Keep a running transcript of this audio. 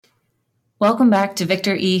Welcome back to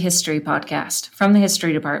Victor E. History Podcast from the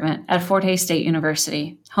History Department at Fort Hays State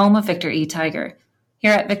University, home of Victor E. Tiger.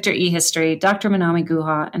 Here at Victor E. History, Dr. Manami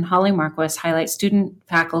Guha and Hollie Marquess highlight student,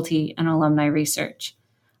 faculty, and alumni research.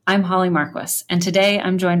 I'm Hollie Marquess, and today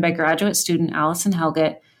I'm joined by graduate student Alison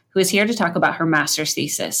Helget, who is here to talk about her master's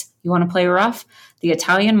thesis. You want to play rough? The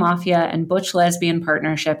Italian Mafia and Butch Lesbian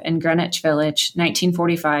Partnership in Greenwich Village,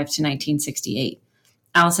 1945 to 1968.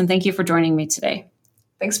 Alison, thank you for joining me today.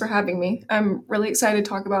 Thanks for having me. I'm really excited to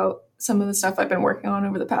talk about some of the stuff I've been working on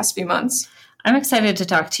over the past few months. I'm excited to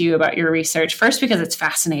talk to you about your research, first because it's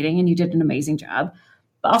fascinating and you did an amazing job,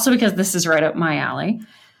 but also because this is right up my alley.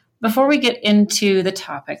 Before we get into the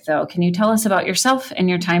topic, though, can you tell us about yourself and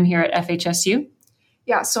your time here at FHSU?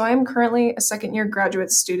 Yeah, so I'm currently a second-year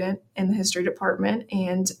graduate student in the history department,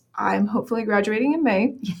 and I'm hopefully graduating in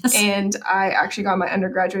May. Yes. And I actually got my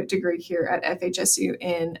undergraduate degree here at FHSU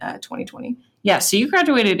in 2020. Yeah, so you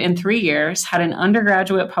graduated in 3 years, had an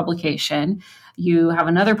undergraduate publication. You have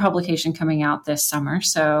another publication coming out this summer.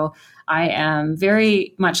 So I am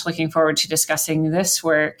very much looking forward to discussing this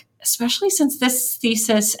work, especially since this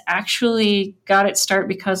thesis actually got its start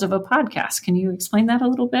because of a podcast. Can you explain that a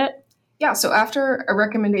little bit? Yeah, so after a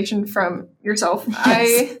recommendation from yourself, Yes.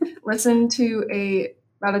 I listened to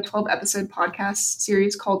about a 12-episode podcast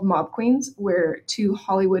series called Mob Queens, where two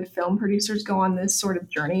Hollywood film producers go on this sort of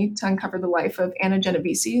journey to uncover the life of Anna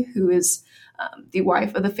Genovese, who is the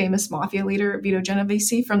wife of the famous mafia leader Vito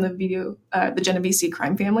Genovese from the Genovese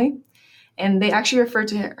crime family. And they actually refer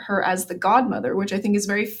to her as the godmother, which I think is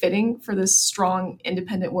very fitting for this strong,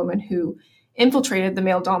 independent woman who infiltrated the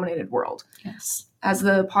male-dominated world. Yes. As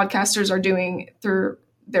the podcasters are doing through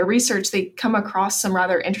their research, they come across some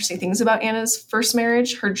rather interesting things about Anna's first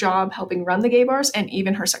marriage, her job helping run the gay bars, and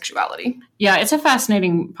even her sexuality. Yeah, it's a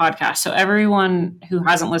fascinating podcast. So everyone who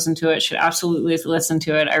hasn't listened to it should absolutely listen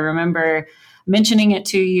to it. I remember mentioning it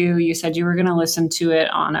to you. You said you were going to listen to it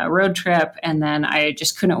on a road trip, and then I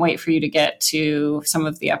just couldn't wait for you to get to some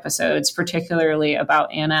of the episodes, particularly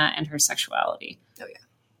about Anna and her sexuality. Oh, yeah.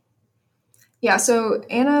 Yeah, so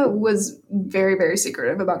Anna was very, very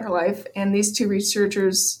secretive about her life, and these two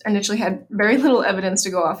researchers initially had very little evidence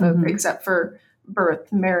to go off of, except for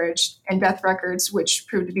birth, marriage, and death records, which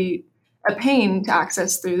proved to be a pain to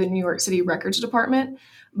access through the New York City Records Department.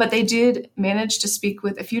 But they did manage to speak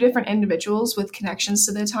with a few different individuals with connections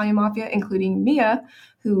to the Italian Mafia, including Mia,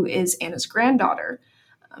 who is Anna's granddaughter.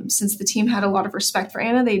 Since the team had a lot of respect for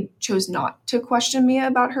Anna, they chose not to question Mia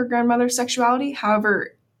about her grandmother's sexuality.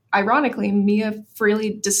 However, ironically, Mia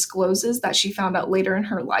freely discloses that she found out later in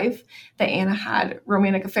her life that Anna had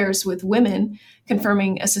romantic affairs with women,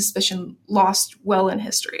 confirming a suspicion lost well in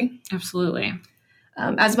history. Absolutely.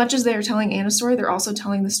 As much as they are telling Anna's story, they're also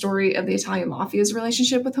telling the story of the Italian Mafia's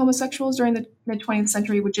relationship with homosexuals during the mid-20th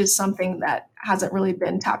century, which is something that hasn't really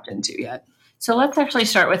been tapped into yet. So let's actually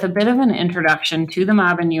start with a bit of an introduction to the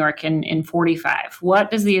mob in New York in 45.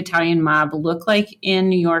 What does the Italian mob look like in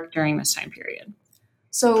New York during this time period?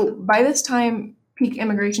 So by this time, peak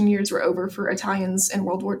immigration years were over for Italians and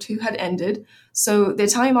World War II had ended. So the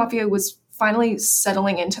Italian Mafia was finally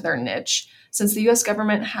settling into their niche. Since the U.S.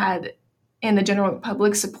 government had and the general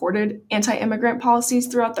public supported anti-immigrant policies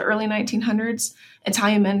throughout the early 1900s,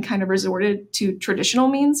 Italian men kind of resorted to traditional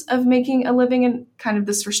means of making a living in kind of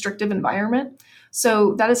this restrictive environment.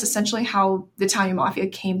 So that is essentially how the Italian Mafia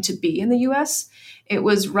came to be in the U.S. It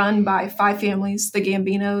was run by 5 families: the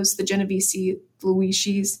Gambinos, the Genovese, the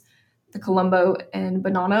Luisis, the Colombo, and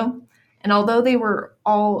Bonanno. And although they were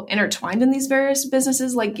all intertwined in these various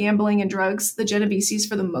businesses like gambling and drugs, the Genoveses,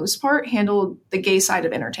 for the most part, handled the gay side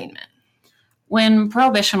of entertainment. When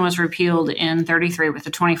Prohibition was repealed in 33 with the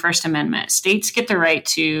 21st Amendment, states get the right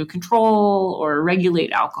to control or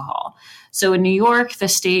regulate alcohol. So in New York, the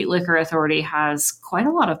state liquor authority has quite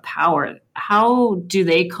a lot of power. How do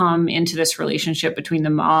they come into this relationship between the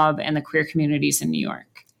mob and the queer communities in New York?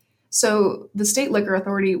 So the state liquor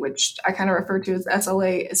authority, which I kind of refer to as the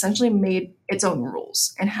SLA, essentially made its own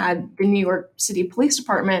rules and had the New York City Police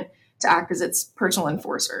Department to act as its personal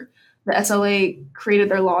enforcer. The SLA created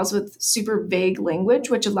their laws with super vague language,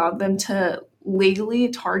 which allowed them to legally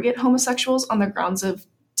target homosexuals on the grounds of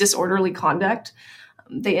disorderly conduct.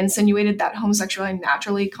 They insinuated that homosexuality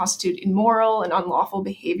naturally constituted immoral and unlawful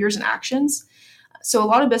behaviors and actions. So a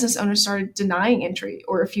lot of business owners started denying entry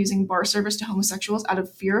or refusing bar service to homosexuals out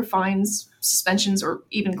of fear of fines, suspensions, or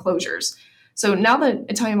even closures. So now the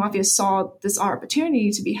Italian Mafia saw this opportunity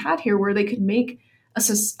to be had here where they could make a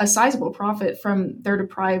sizable profit from their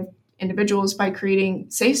deprived individuals by creating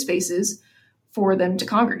safe spaces for them to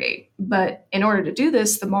congregate. But in order to do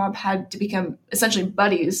this, the mob had to become essentially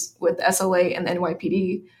buddies with the SLA and the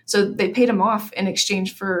NYPD. So they paid them off in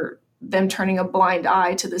exchange for them turning a blind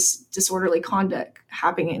eye to this disorderly conduct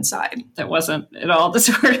happening inside. That wasn't at all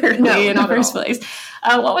disorderly in the first place.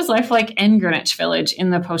 What was life like in Greenwich Village in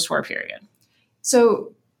the post-war period?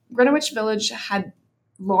 So Greenwich Village had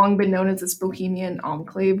long been known as this bohemian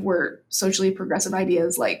enclave where socially progressive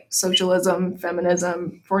ideas like socialism,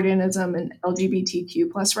 feminism, Freudianism, and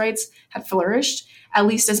LGBTQ plus rights had flourished, at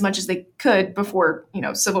least as much as they could before,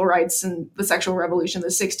 civil rights and the sexual revolution of the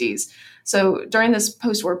 60s. So during this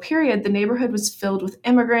post-war period, the neighborhood was filled with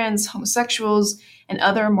immigrants, homosexuals, and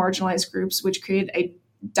other marginalized groups, which created a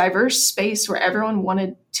diverse space where everyone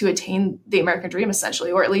wanted to attain the American dream,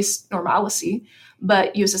 essentially, or at least normalcy,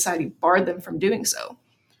 but U.S. society barred them from doing so.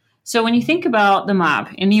 So when you think about the mob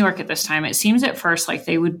in New York at this time, it seems at first like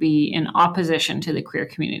they would be in opposition to the queer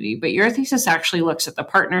community, but your thesis actually looks at the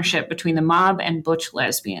partnership between the mob and Butch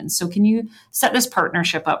Lesbians. So can you set this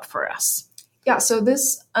partnership up for us? Yeah, so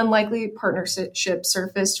this unlikely partnership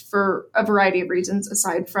surfaced for a variety of reasons,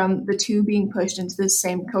 aside from the two being pushed into the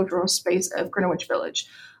same cultural space of Greenwich Village.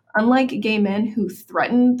 Unlike gay men who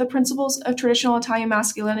threatened the principles of traditional Italian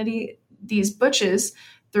masculinity, these butches,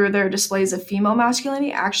 through their displays of female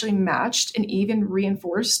masculinity, actually matched and even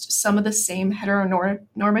reinforced some of the same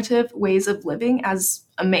heteronormative ways of living as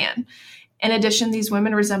a man. In addition, these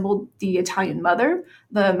women resembled the Italian mother,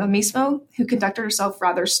 the mamismo, who conducted herself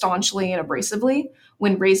rather staunchly and abrasively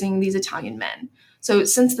when raising these Italian men. So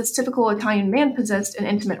since this typical Italian man possessed an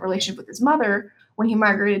intimate relationship with his mother, when he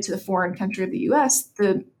migrated to the foreign country of the U.S.,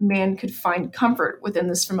 the man could find comfort within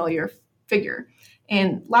this familiar figure.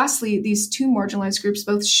 And lastly, these two marginalized groups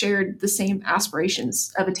both shared the same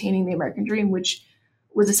aspirations of attaining the American dream, which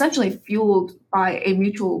was essentially fueled by a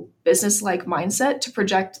mutual business-like mindset to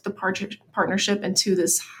project the partnership into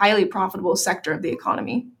this highly profitable sector of the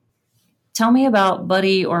economy. Tell me about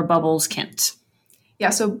Buddy or Bubbles Kent.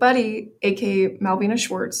 Yeah, so Buddy, a.k.a. Malvina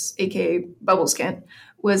Schwartz, a.k.a. Bubbles Kent,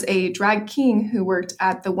 was a drag king who worked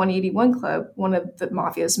at the 181 Club, one of the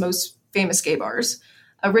Mafia's most famous gay bars.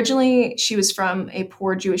 Originally, she was from a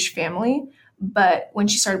poor Jewish family, but when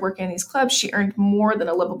she started working in these clubs, she earned more than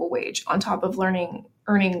a livable wage on top of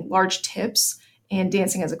earning large tips and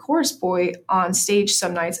dancing as a chorus boy on stage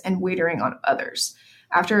some nights and waitering on others.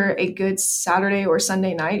 After a good Saturday or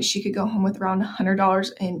Sunday night, she could go home with around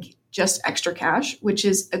 $100 in just extra cash, which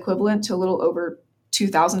is equivalent to a little over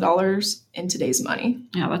 $2,000 in today's money.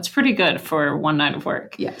 Yeah, that's pretty good for one night of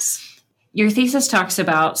work. Yes. Your thesis talks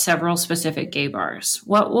about several specific gay bars.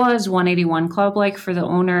 What was 181 Club like for the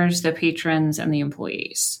owners, the patrons, and the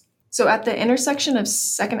employees? So at the intersection of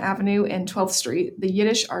 2nd Avenue and 12th Street, the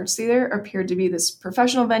Yiddish Arts Theater appeared to be this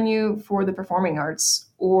professional venue for the performing arts,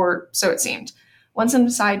 or so it seemed. Once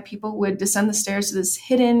inside, people would descend the stairs to this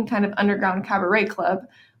hidden kind of underground cabaret club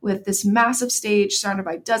with this massive stage surrounded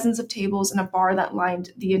by dozens of tables and a bar that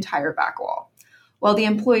lined the entire back wall. While the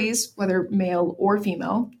employees, whether male or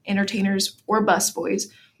female, entertainers or busboys,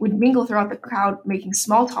 would mingle throughout the crowd, making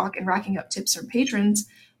small talk and racking up tips from patrons,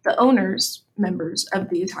 the owners, members of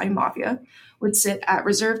the Italian Mafia, would sit at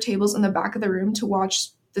reserved tables in the back of the room to watch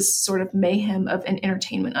this sort of mayhem of an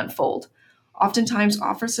entertainment unfold. Oftentimes,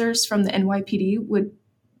 officers from the NYPD would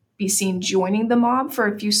be seen joining the mob for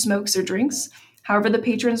a few smokes or drinks. However, the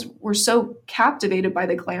patrons were so captivated by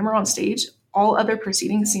the glamour on stage, all other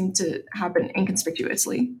proceedings seemed to happen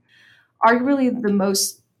inconspicuously. Arguably, the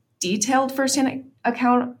most detailed firsthand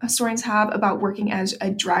account historians have about working as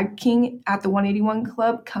a drag king at the 181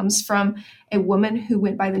 Club comes from a woman who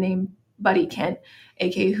went by the name Buddy Kent,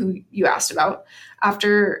 aka who you asked about.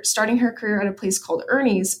 After starting her career at a place called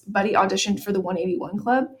Ernie's, Buddy auditioned for the 181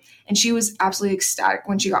 Club, and she was absolutely ecstatic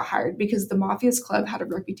when she got hired because the Mafia's club had a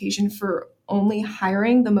reputation for only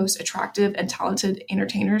hiring the most attractive and talented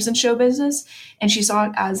entertainers in show business, and she saw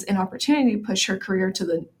it as an opportunity to push her career to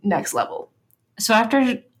the next level. So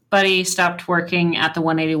after Buddy stopped working at the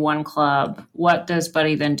 181 Club, what does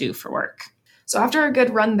Buddy then do for work? So after a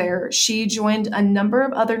good run there, she joined a number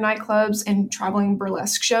of other nightclubs and traveling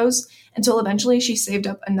burlesque shows until eventually she saved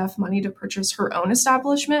up enough money to purchase her own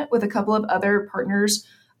establishment with a couple of other partners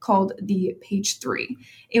called the Page 3.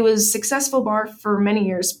 It was a successful bar for many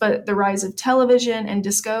years, but the rise of television and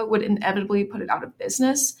disco would inevitably put it out of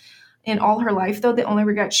business. In all her life, though, the only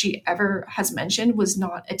regret she ever has mentioned was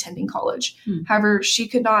not attending college. However, she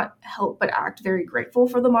could not help but act very grateful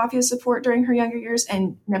for the Mafia's support during her younger years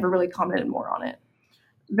and never really commented more on it.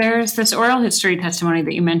 There's this oral history testimony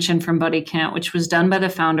that you mentioned from Buddy Kent, which was done by the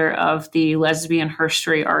founder of the Lesbian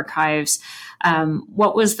History Archives.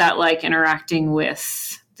 What was that like interacting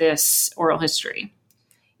with this oral history?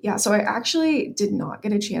 Yeah, so I actually did not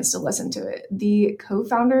get a chance to listen to it. The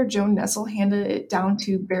co-founder, Joan Nessel, handed it down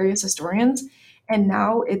to various historians, and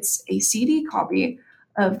now it's a CD copy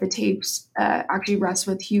of the tapes actually rests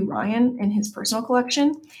with Hugh Ryan in his personal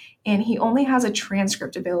collection, and he only has a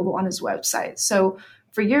transcript available on his website. So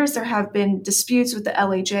for years, there have been disputes with the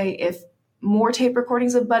LHA if more tape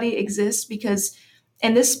recordings of Buddy exist, because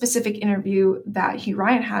in this specific interview that Hugh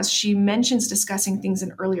Ryan has, she mentions discussing things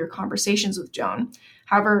in earlier conversations with Joan.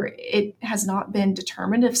 However, it has not been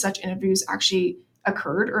determined if such interviews actually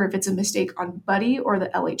occurred or if it's a mistake on Buddy or the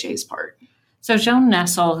LHA's part. So Joan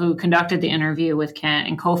Nessel, who conducted the interview with Kent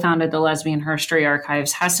and co-founded the Lesbian History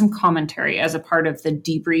Archives, has some commentary as a part of the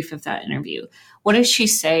debrief of that interview. What does she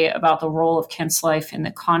say about the role of Kent's life in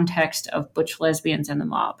the context of Butch lesbians and the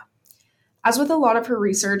mob? As with a lot of her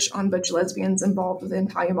research on Butch lesbians involved with the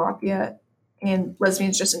Italian Mafia and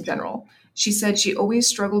lesbians just in general, she said she always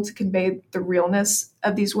struggled to convey the realness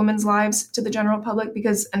of these women's lives to the general public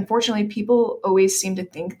because, unfortunately, people always seem to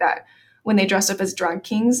think that when they dressed up as drag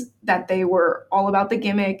kings, that they were all about the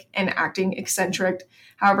gimmick and acting eccentric.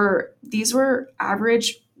 However, these were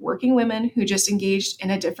average working women who just engaged in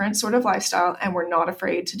a different sort of lifestyle and were not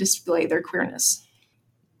afraid to display their queerness.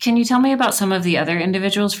 Can you tell me about some of the other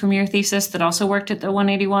individuals from your thesis that also worked at the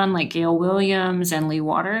 181, like Gail Williams and Lee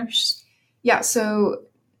Waters? Yeah, so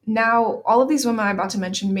now all of these women I'm about to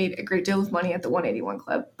mention made a great deal of money at the 181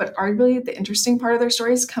 Club, but arguably the interesting part of their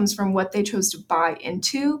stories comes from what they chose to buy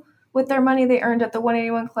into with their money they earned at the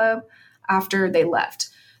 181 Club after they left.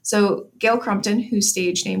 So Gail Crumpton, whose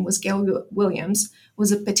stage name was Gail Williams,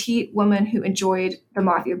 was a petite woman who enjoyed the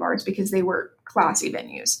Mafia bars because they were classy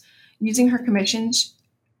venues. Using her commissions,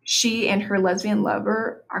 she and her lesbian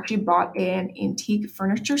lover actually bought an antique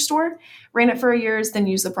furniture store, ran it for years, then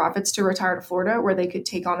used the profits to retire to Florida where they could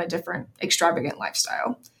take on a different extravagant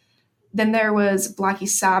lifestyle. Then there was Blackie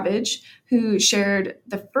Savage, who shared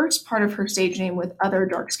the first part of her stage name with other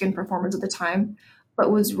dark-skinned performers at the time,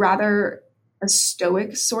 but was rather a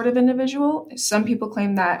stoic sort of individual. Some people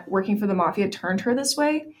claim that working for the Mafia turned her this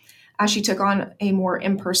way, as she took on a more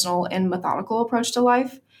impersonal and methodical approach to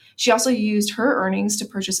life. She also used her earnings to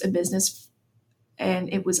purchase a business,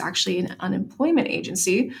 and it was actually an unemployment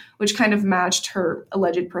agency, which kind of matched her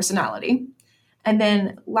alleged personality. And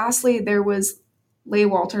then lastly, there was Leigh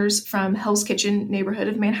Walters from Hell's Kitchen neighborhood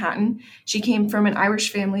of Manhattan. She came from an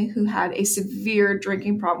Irish family who had a severe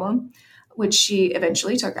drinking problem, which she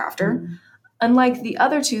eventually took after. Unlike the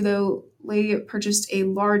other two, though, Leigh purchased a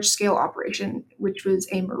large-scale operation, which was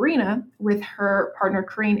a marina, with her partner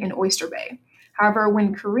Corrine in Oyster Bay. However,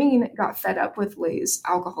 when Corrine got fed up with Leigh's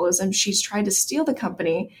alcoholism, she's tried to steal the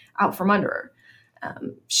company out from under her.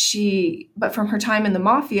 But from her time in the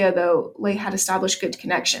Mafia, though, Leigh had established good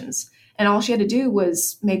connections. And all she had to do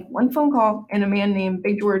was make one phone call, and a man named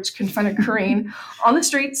Big George confronted Corrine on the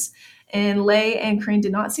streets. And Leigh and Corrine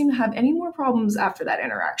did not seem to have any more problems after that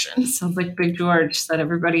interaction. Sounds like Big George set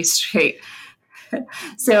everybody straight.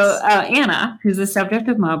 So Anna, who's the subject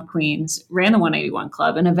of Mob Queens, ran the 181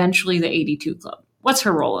 Club and eventually the 82 Club. What's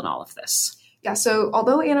her role in all of this? Yeah, so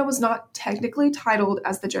although Anna was not technically titled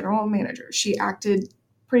as the general manager, she acted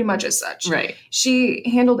pretty much as such. Right. She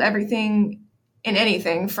handled everything and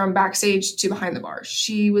anything from backstage to behind the bar.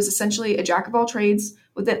 She was essentially a jack of all trades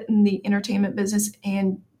within the entertainment business,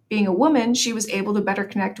 and being a woman, she was able to better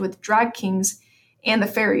connect with drag kings and the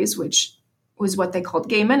fairies, which was what they called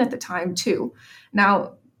gay men at the time, too.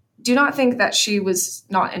 Now, do not think that she was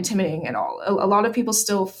not intimidating at all. A lot of people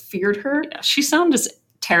still feared her. Yeah, she sounded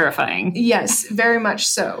terrifying. Yes, very much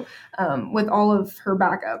so, with all of her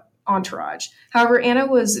backup entourage. However, Anna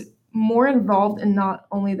was more involved in not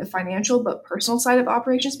only the financial but personal side of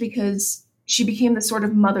operations because she became the sort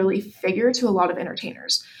of motherly figure to a lot of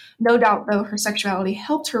entertainers. No doubt, though, her sexuality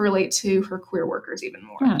helped her relate to her queer workers even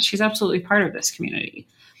more. Yeah, she's absolutely part of this community.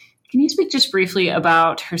 Can you speak just briefly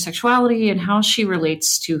about her sexuality and how she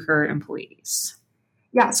relates to her employees?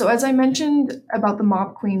 Yeah, so as I mentioned about the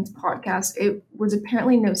Mob Queens podcast, it was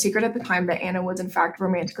apparently no secret at the time that Anna was in fact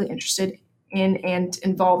romantically interested in and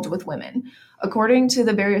involved with women. According to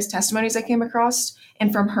the various testimonies I came across,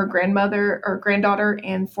 and from her grandmother or granddaughter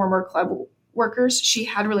and former club workers, she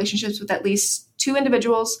had relationships with at least two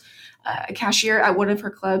individuals, a cashier at one of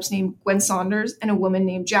her clubs named Gwen Saunders and a woman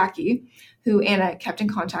named Jackie, who Anna kept in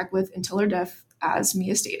contact with until her death, as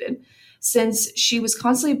Mia stated. Since she was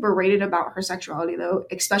constantly berated about her sexuality, though,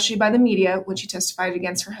 especially by the media when she testified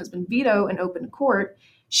against her husband Vito in open court,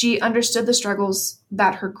 she understood the struggles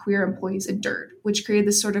that her queer employees endured, which created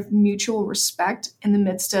this sort of mutual respect in the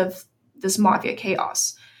midst of this mafia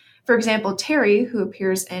chaos. For example, Terry, who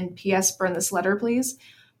appears in P.S. Burn This Letter, Please,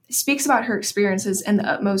 speaks about her experiences and the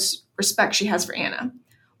utmost respect she has for Anna.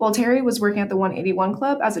 While Terry was working at the 181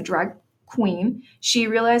 Club as a drag queen, she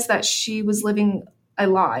realized that she was living a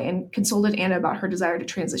lie and consulted Anna about her desire to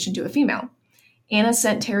transition to a female. Anna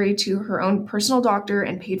sent Terry to her own personal doctor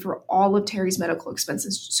and paid for all of Terry's medical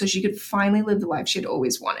expenses so she could finally live the life she had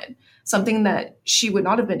always wanted, something that she would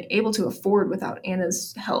not have been able to afford without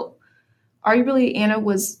Anna's help. Arguably, Anna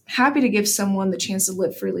was happy to give someone the chance to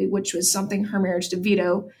live freely, which was something her marriage to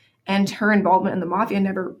Vito and her involvement in the Mafia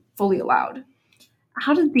never fully allowed.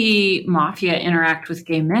 How did the Mafia interact with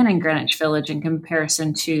gay men in Greenwich Village in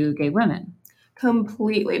comparison to gay women?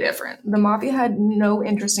 Completely different. The Mafia had no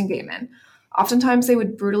interest in gay men. Oftentimes, they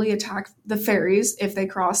would brutally attack the fairies if they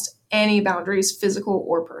crossed any boundaries, physical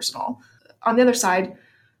or personal. On the other side,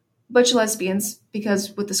 Butch lesbians,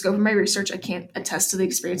 because with the scope of my research, I can't attest to the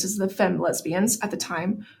experiences of the femme lesbians at the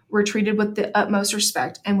time, were treated with the utmost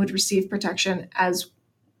respect and would receive protection as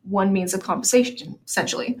one means of compensation,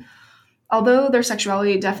 essentially. Although their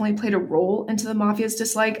sexuality definitely played a role into the Mafia's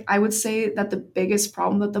dislike, I would say that the biggest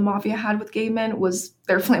problem that the Mafia had with gay men was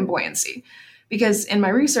their flamboyancy. Because in my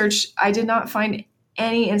research, I did not find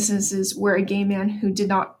any instances where a gay man who did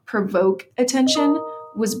not provoke attention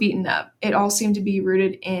was beaten up. It all seemed to be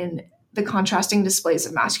rooted in the contrasting displays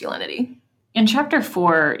of masculinity. In Chapter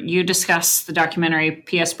 4, you discuss the documentary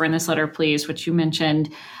P.S. Burn This Letter, Please, which you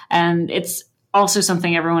mentioned, and it's also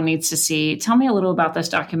something everyone needs to see. Tell me a little about this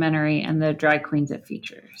documentary and the drag queens it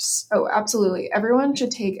features. Oh, absolutely. Everyone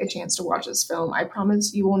should take a chance to watch this film. I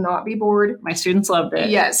promise you will not be bored. My students loved it.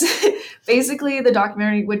 Yes. Basically, the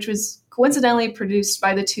documentary, which was coincidentally produced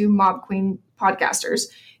by the two Mob Queen podcasters,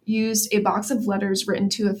 used a box of letters written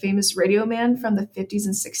to a famous radio man from the 50s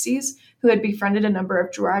and 60s who had befriended a number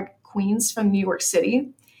of drag queens from New York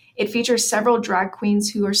City. It features several drag queens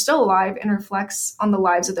who are still alive and reflects on the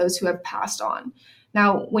lives of those who have passed on.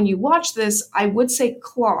 Now, when you watch this, I would say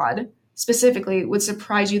Claude specifically would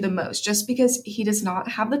surprise you the most, just because he does not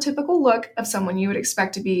have the typical look of someone you would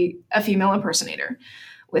expect to be a female impersonator.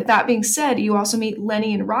 With that being said, you also meet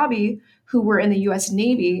Lenny and Robbie, who were in the U.S.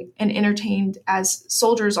 Navy and entertained as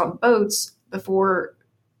soldiers on boats before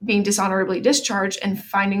being dishonorably discharged and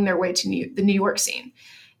finding their way to the New York scene.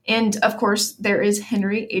 And of course, there is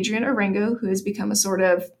Henry Adrian Orengo, who has become a sort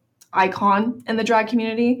of icon in the drag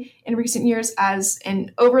community in recent years as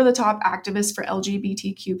an over-the-top activist for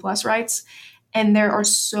LGBTQ plus rights. And there are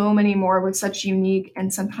so many more with such unique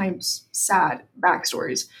and sometimes sad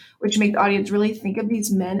backstories, which make the audience really think of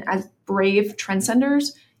these men as brave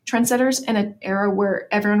trendsetters in an era where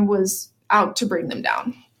everyone was out to bring them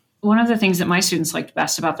down. One of the things that my students liked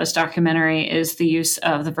best about this documentary is the use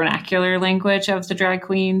of the vernacular language of the drag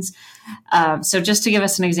queens. So just to give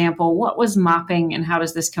us an example, what was mopping and how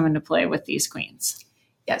does this come into play with these queens?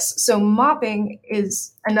 Yes, so mopping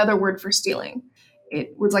is another word for stealing.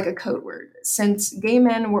 It was like a code word. Since gay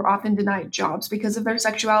men were often denied jobs because of their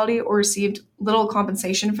sexuality or received little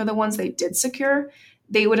compensation for the ones they did secure,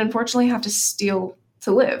 they would unfortunately have to steal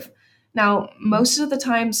to live. Now, most of the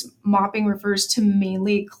times, mopping refers to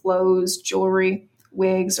mainly clothes, jewelry,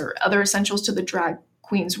 wigs, or other essentials to the drag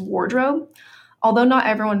queen's wardrobe. Although not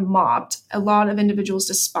everyone mopped, a lot of individuals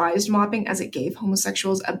despised mopping as it gave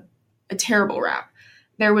homosexuals a terrible rap.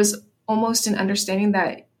 There was almost an understanding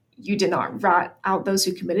that you did not rat out those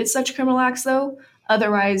who committed such criminal acts, though.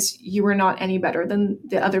 Otherwise, you were not any better than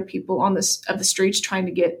the other people of the streets trying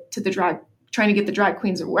to get the drag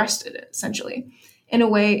queens arrested, essentially. In a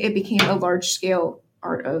way, it became a large-scale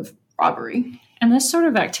art of robbery. And this sort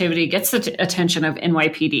of activity gets the attention of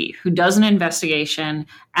NYPD, who does an investigation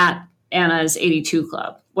at Anna's 82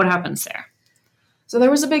 Club. What happens there? So there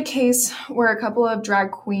was a big case where a couple of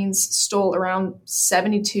drag queens stole around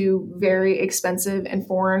 72 very expensive and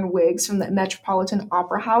foreign wigs from the Metropolitan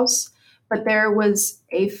Opera House. But there was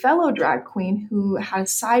a fellow drag queen who had a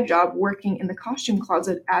side job working in the costume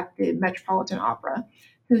closet at the Metropolitan Opera,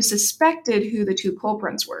 who suspected who the two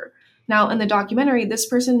culprits were. Now, in the documentary, this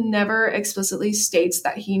person never explicitly states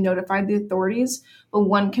that he notified the authorities, but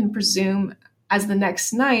one can presume as the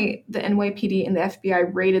next night, the NYPD and the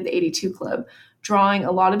FBI raided the 82 Club, drawing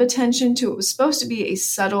a lot of attention to what was supposed to be a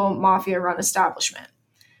subtle mafia-run establishment.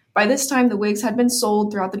 By this time, the wigs had been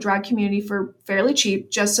sold throughout the drag community for fairly cheap,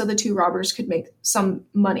 just so the two robbers could make some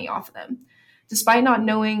money off of them. Despite not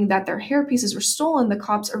knowing that their hair pieces were stolen, the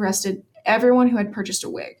cops arrested everyone who had purchased a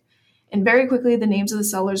wig. And very quickly, the names of the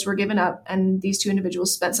sellers were given up, and these two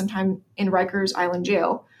individuals spent some time in Rikers Island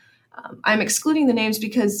jail. I'm excluding the names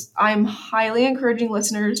because I'm highly encouraging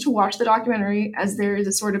listeners to watch the documentary, as there is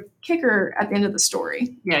a sort of kicker at the end of the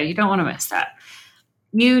story. Yeah, you don't want to miss that.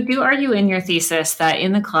 You do argue in your thesis that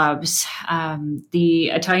in the clubs, the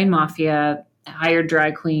Italian mafia hired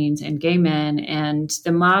drag queens and gay men, and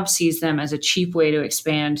the mob sees them as a cheap way to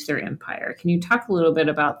expand their empire. Can you talk a little bit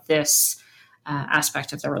about this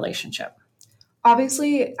aspect of the relationship?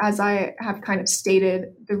 Obviously, as I have kind of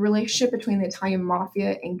stated, the relationship between the Italian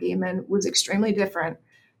mafia and gay men was extremely different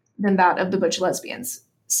than that of the Butch Lesbians.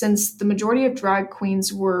 Since the majority of drag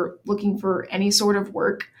queens were looking for any sort of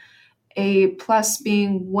work, a plus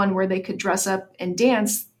being one where they could dress up and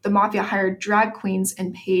dance, the mafia hired drag queens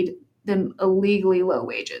and paid them illegally low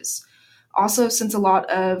wages. Also, since a lot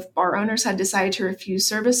of bar owners had decided to refuse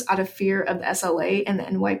service out of fear of the SLA and the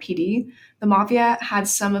NYPD, the mafia had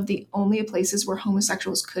some of the only places where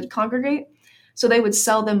homosexuals could congregate. So they would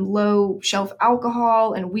sell them low shelf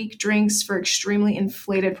alcohol and weak drinks for extremely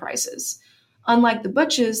inflated prices. Unlike the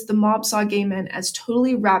Butches, the mob saw gay men as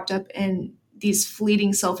totally wrapped up in these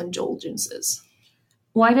fleeting self-indulgences.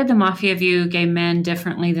 Why did the mafia view gay men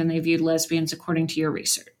differently than they viewed lesbians, according to your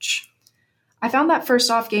research? I found that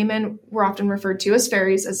first off, gay men were often referred to as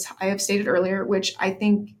fairies, as I have stated earlier, which I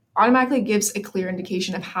think automatically gives a clear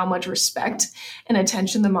indication of how much respect and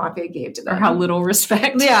attention the mafia gave to them. Or how little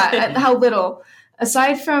respect. Yeah, how little.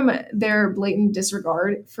 Aside from their blatant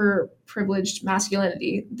disregard for privileged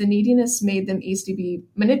masculinity, the neediness made them easy to be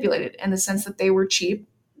manipulated in the sense that they were cheap,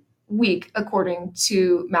 weak according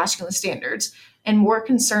to masculine standards, and more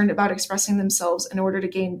concerned about expressing themselves in order to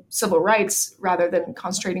gain civil rights rather than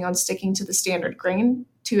concentrating on sticking to the standard grain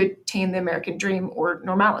to attain the American dream or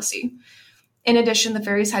normalcy. In addition, the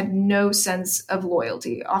fairies had no sense of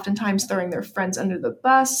loyalty, oftentimes throwing their friends under the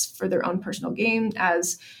bus for their own personal gain,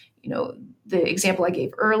 as the example I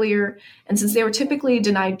gave earlier. And since they were typically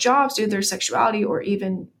denied jobs due to their sexuality, or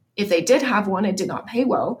even if they did have one, it did not pay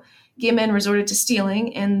well, gay men resorted to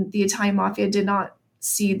stealing, and the Italian mafia did not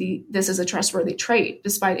see this as a trustworthy trait,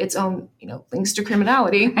 despite its own, links to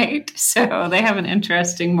criminality. Right. So they have an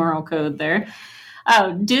interesting moral code there.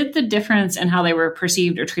 Did the difference in how they were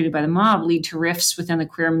perceived or treated by the mob lead to rifts within the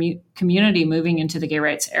queer community moving into the gay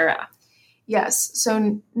rights era? Yes.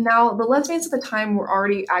 So now the lesbians at the time were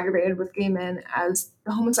already aggravated with gay men, as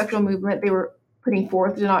the homosexual movement they were putting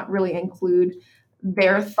forth did not really include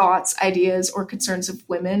their thoughts, ideas, or concerns of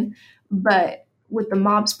women. But with the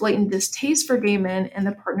mob's blatant distaste for gay men and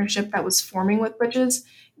the partnership that was forming with Butches,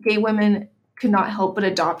 gay women could not help but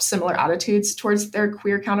adopt similar attitudes towards their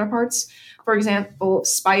queer counterparts. For example,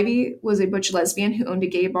 Spivey was a Butch lesbian who owned a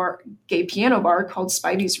gay piano bar called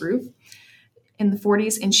Spivey's Roof in the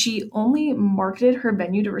 40s, and she only marketed her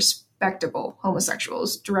venue to respectable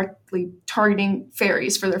homosexuals, directly targeting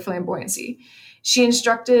fairies for their flamboyancy. She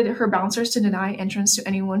instructed her bouncers to deny entrance to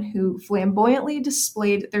anyone who flamboyantly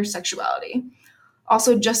displayed their sexuality.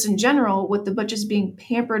 Also, just in general, with the Butches being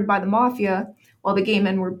pampered by the mafia, while the gay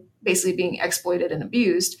men were basically being exploited and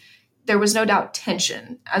abused, there was no doubt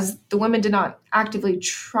tension, as the women did not actively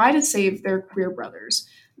try to save their queer brothers.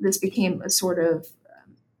 This became a sort of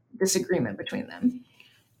disagreement between them.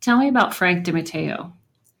 Tell me about Frank DiMatteo.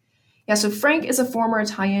 Yeah, so Frank is a former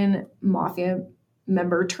Italian mafia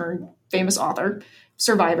member turned famous author,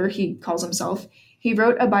 survivor, he calls himself. He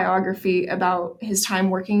wrote a biography about his time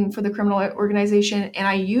working for the criminal organization, and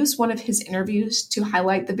I used one of his interviews to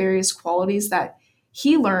highlight the various qualities that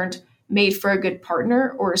he learned made for a good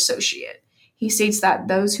partner or associate. He states that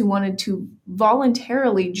those who wanted to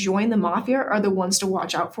voluntarily join the mafia are the ones to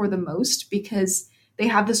watch out for the most, because they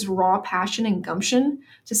have this raw passion and gumption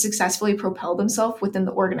to successfully propel themselves within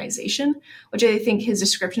the organization, which I think his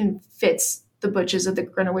description fits the Butches of the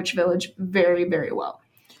Greenwich Village very, very well.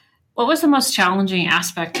 What was the most challenging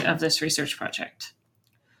aspect of this research project?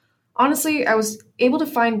 Honestly, I was able to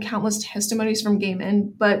find countless testimonies from gay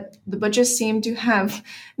men, but the Butches seem to have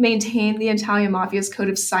maintained the Italian mafia's code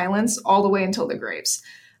of silence all the way until their graves.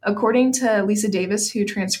 According to Lisa Davis, who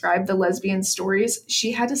transcribed the lesbian stories,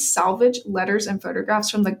 she had to salvage letters and photographs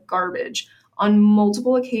from the garbage on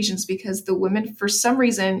multiple occasions because the women, for some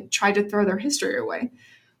reason, tried to throw their history away.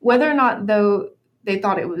 Whether or not, though, they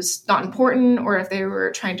thought it was not important, or if they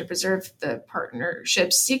were trying to preserve the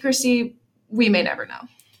partnership's secrecy, we may never know.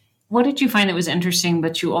 What did you find that was interesting,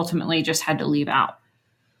 but you ultimately just had to leave out?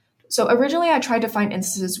 So originally I tried to find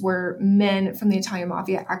instances where men from the Italian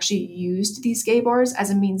mafia actually used these gay bars as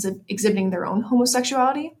a means of exhibiting their own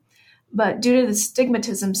homosexuality. But due to the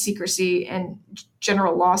stigmatism, secrecy, and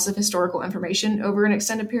general loss of historical information over an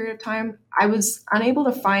extended period of time, I was unable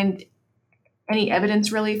to find any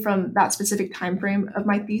evidence really from that specific time frame of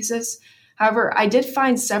my thesis. However, I did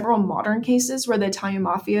find several modern cases where the Italian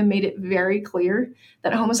mafia made it very clear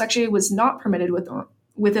that homosexuality was not permitted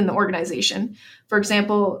within the organization. For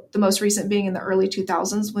example, the most recent being in the early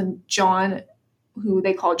 2000s when John, who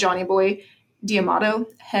they call Johnny Boy D'Amato,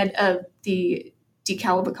 head of the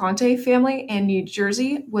DeCavalcante family in New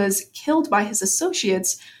Jersey, was killed by his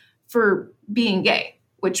associates for being gay,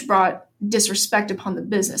 which brought disrespect upon the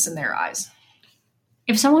business in their eyes.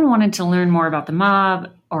 If someone wanted to learn more about the mob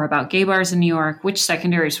or about gay bars in New York, which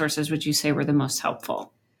secondary sources would you say were the most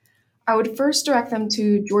helpful? I would first direct them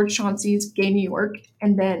to George Chauncey's Gay New York,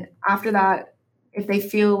 and then after that, if they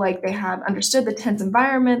feel like they have understood the tense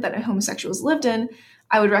environment that homosexuals lived in,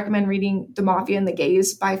 I would recommend reading The Mafia and the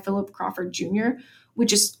Gays by Philip Crawford Jr.,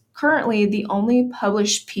 which is currently the only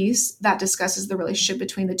published piece that discusses the relationship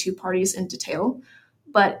between the two parties in detail.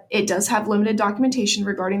 But it does have limited documentation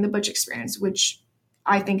regarding the Butch experience, which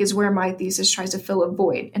I think is where my thesis tries to fill a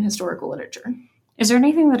void in historical literature. Is there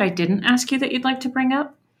anything that I didn't ask you that you'd like to bring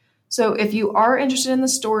up? So if you are interested in the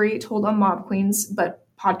story told on Mob Queens, but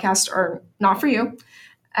podcasts are not for you,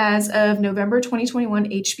 as of November 2021,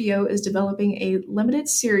 HBO is developing a limited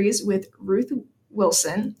series with Ruth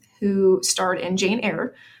Wilson, who starred in Jane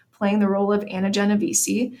Eyre, playing the role of Anna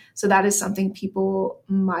Genovese. So that is something people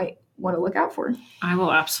might want to look out for. I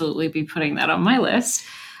will absolutely be putting that on my list.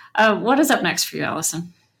 What is up next for you,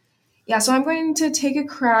 Alison? Yeah, so I'm going to take a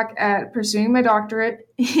crack at pursuing my doctorate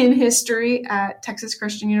in history at Texas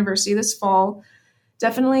Christian University this fall.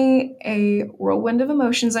 Definitely a whirlwind of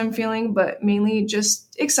emotions I'm feeling, but mainly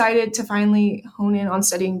just excited to finally hone in on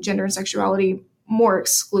studying gender and sexuality more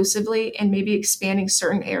exclusively and maybe expanding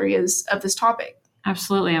certain areas of this topic.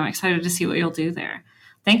 Absolutely. I'm excited to see what you'll do there.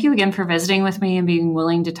 Thank you again for visiting with me and being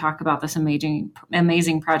willing to talk about this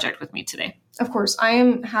amazing project with me today. Of course, I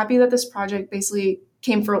am happy that this project basically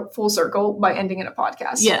came full circle by ending in a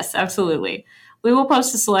podcast. Yes, absolutely. We will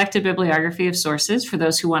post a selected bibliography of sources for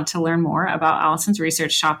those who want to learn more about Alison's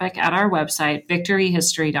research topic at our website,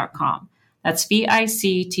 victoryhistory.com. That's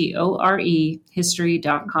VICTORE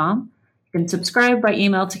history.com. You can subscribe by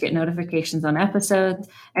email to get notifications on episodes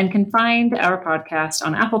and can find our podcast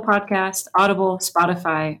on Apple Podcasts, Audible,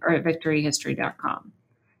 Spotify, or at victoryhistory.com.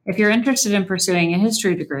 If you're interested in pursuing a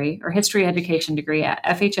history degree or history education degree at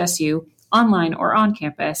FHSU, online or on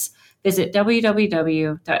campus, visit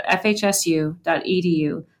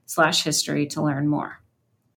www.fhsu.edu/history to learn more.